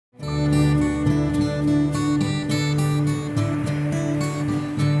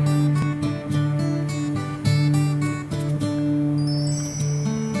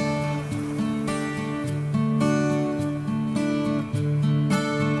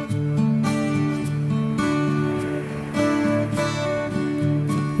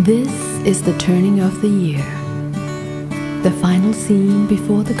This is the turning of the year, the final scene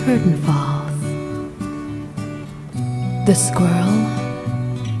before the curtain falls. The squirrel,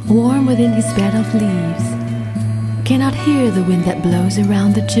 warm within his bed of leaves, cannot hear the wind that blows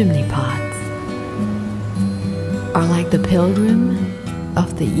around the chimney pots, or like the pilgrim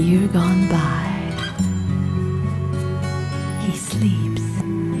of the year gone by, he sleeps.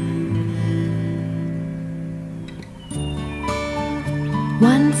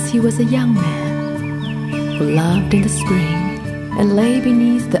 Once he was a young man who loved in the spring and lay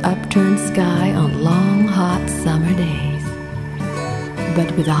beneath the upturned sky on long, hot summer days.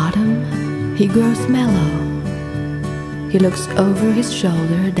 But with autumn, he grows mellow. He looks over his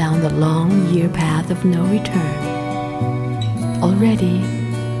shoulder down the long year path of no return. Already,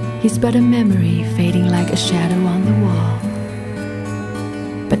 he's but a memory fading like a shadow on the wall.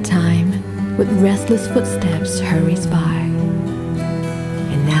 But time, with restless footsteps, hurries by.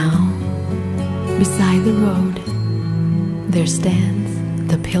 And now, beside the road, there stands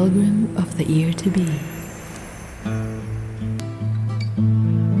the pilgrim of the year to be.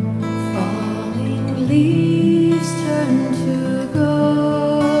 Falling leaves turn to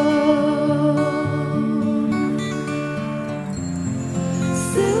gold,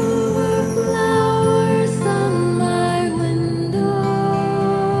 silver flowers on my window,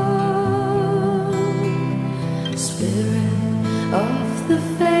 spirit of the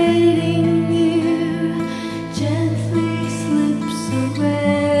fading year gently slips away.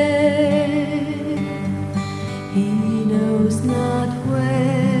 He knows not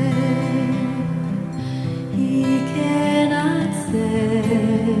where, he cannot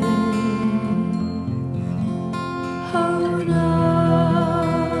say. Hold on,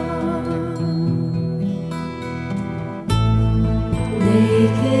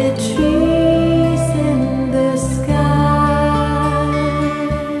 naked trees in the sky,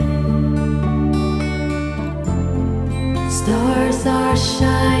 stars are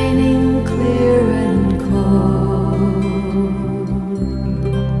shining clear and cold.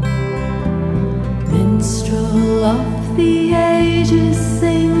 Minstrel of the ages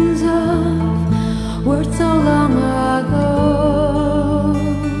sings of words so long ago,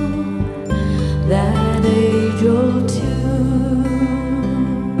 that age-old tune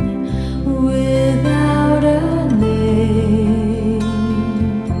without a name.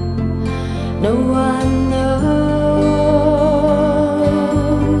 No one knows.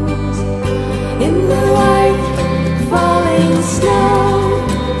 In the white falling snow,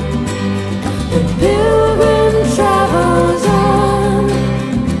 the pilgrim travels on,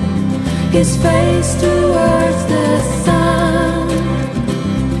 his face towards the sun,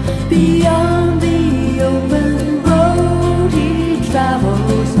 beyond